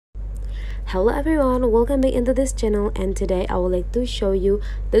Hello everyone, welcome back into this channel, and today I would like to show you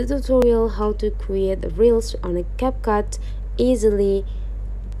the tutorial how to create reels on a CapCut easily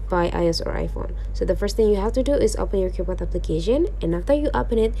by iOS or iPhone. So the first thing you have to do is open your CapCut application, and after you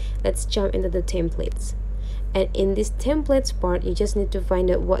open it, let's jump into the templates. And in this templates part, you just need to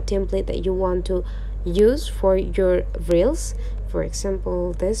find out what template that you want to use for your reels. For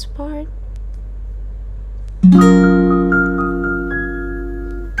example, this part.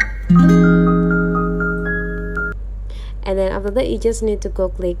 And then after that, you just need to go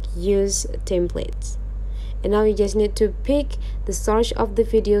click use templates, and now you just need to pick the source of the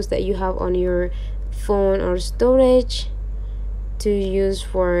videos that you have on your phone or storage to use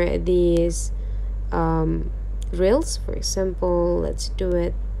for these reels. For example, let's do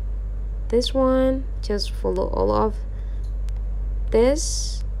it this one. Just follow all of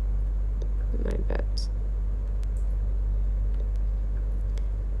this. My bad.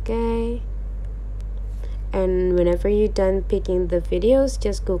 Okay, and whenever you're done picking the videos,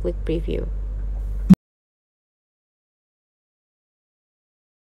 just go click preview.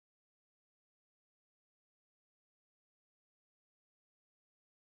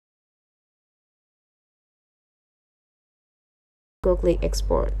 Go click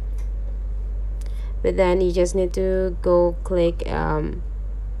export, but then you just need to go click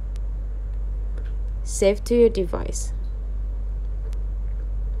save to your device.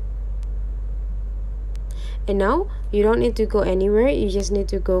 And now you don't need to go anywhere, you just need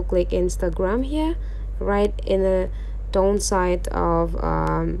to go click Instagram here, right in the downside of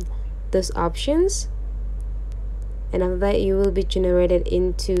those options, and after that you will be generated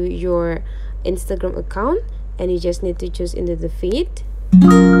into your Instagram account, and you just need to choose into the feed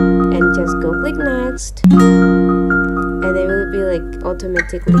and just go click next, and it will be like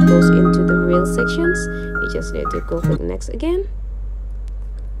automatically goes into the reel sections. You just need to go click next again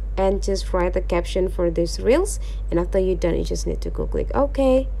and just write the caption for these reels, and after you're done, you just need to go click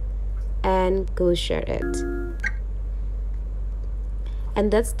OK and go share it.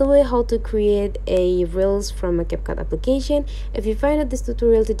 And that's the way how to create a reels from a CapCut application. If you find that this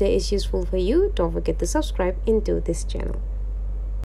tutorial today is useful for you, don't forget to subscribe into this channel.